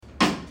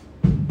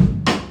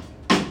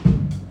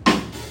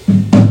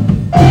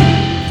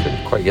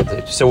I get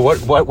the. So what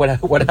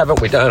haven't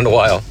we done in a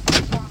while?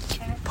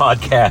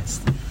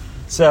 Podcast.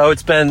 So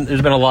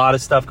there's been a lot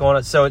of stuff going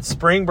on. So it's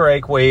spring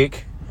break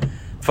week,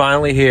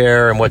 finally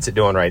here, and what's it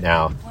doing right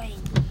now?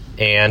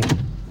 And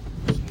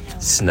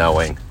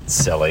snowing.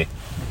 Silly,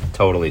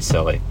 totally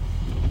silly.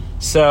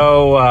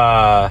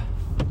 So,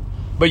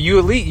 but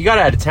you got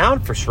out of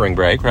town for spring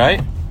break,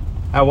 right?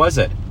 How was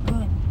it?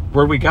 Good.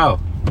 Where'd we go?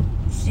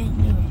 St.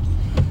 Louis.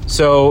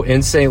 So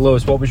in St.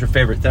 Louis, what was your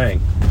favorite thing?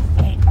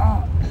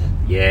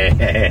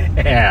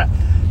 Yeah,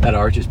 that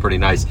arch is pretty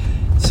nice.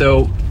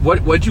 So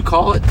what'd you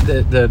call it?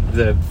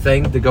 The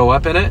thing to go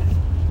up in it?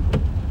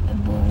 The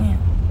balloon.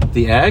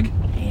 The egg?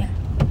 Yeah.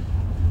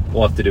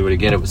 We'll have to do it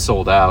again. It was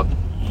sold out.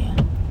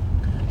 Yeah.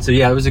 So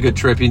yeah, it was a good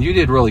trip, and you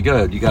did really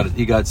good. You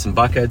got some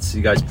buckets.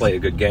 You guys played a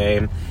good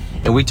game,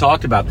 and we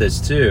talked about this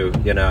too.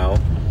 You know,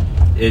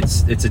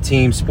 it's a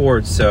team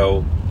sport,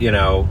 so you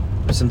know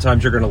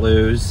sometimes you're going to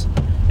lose,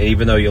 and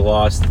even though you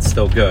lost, it's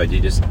still good. You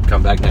just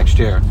come back next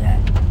year. Yeah.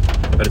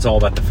 But it's all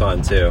about the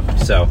fun too.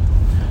 So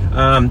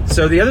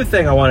the other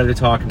thing I wanted to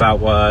talk about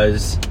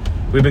was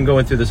we've been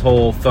going through this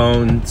whole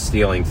phone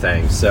stealing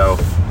thing. So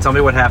tell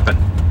me what happened.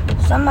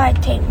 Somebody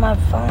take my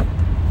phone.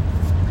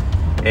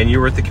 And you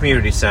were at the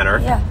community center.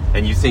 Yeah.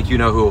 And you think you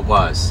know who it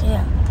was.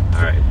 Yeah.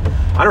 All right.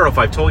 I don't know if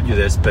I've told you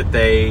this, but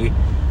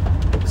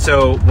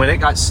so when it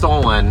got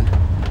stolen,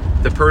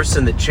 the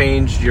person that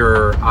changed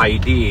your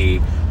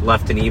ID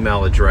left an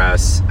email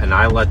address, and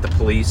I let the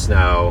police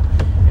know,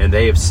 and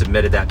they have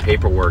submitted that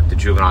paperwork to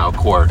juvenile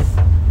court.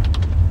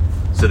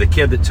 So the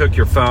kid that took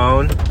your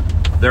phone,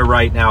 they're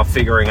right now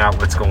figuring out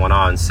what's going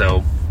on.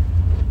 So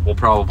we'll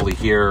probably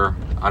hear,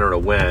 I don't know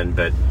when,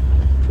 but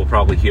we'll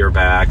probably hear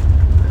back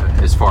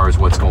as far as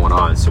what's going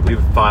on. So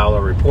we've filed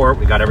a report.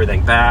 We got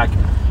everything back.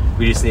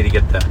 We just need to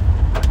get the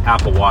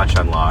Apple Watch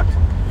unlocked.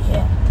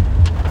 Yeah.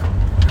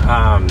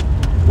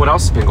 What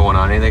else has been going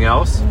on? Anything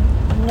else?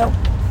 Nope.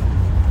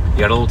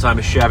 You had a little time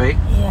with Chevy.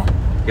 Yeah.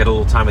 You had a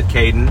little time with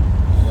Caden.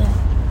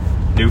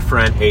 Yeah. New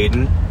friend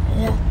Aiden.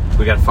 Yeah.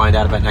 We got to find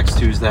out about next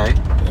Tuesday.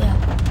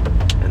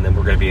 Yeah. And then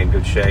we're going to be in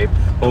good shape.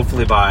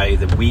 Hopefully by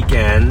the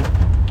weekend,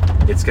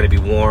 it's going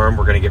to be warm.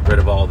 We're going to get rid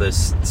of all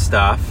this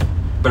stuff.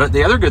 But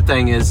the other good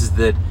thing is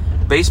that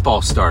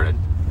baseball started.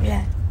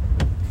 Yeah.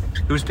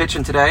 Who's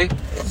pitching today?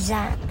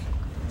 Zach.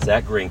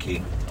 Zach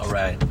Greinke. All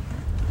right.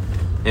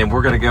 And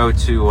we're going to go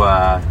to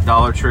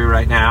Dollar Tree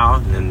right now.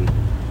 And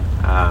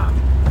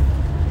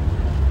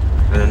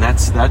then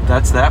that's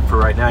that for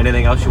right now.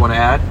 Anything else you want to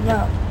add? No.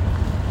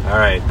 All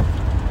right.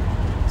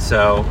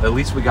 So at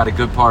least we got a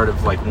good part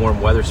of like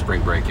warm weather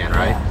spring break in,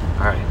 right? Yeah.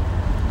 All right.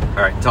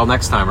 All right. Until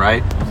next time,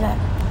 right? Zach.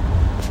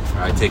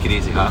 All right. Take it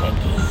easy, huh? Take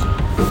it easy.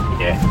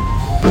 Yeah.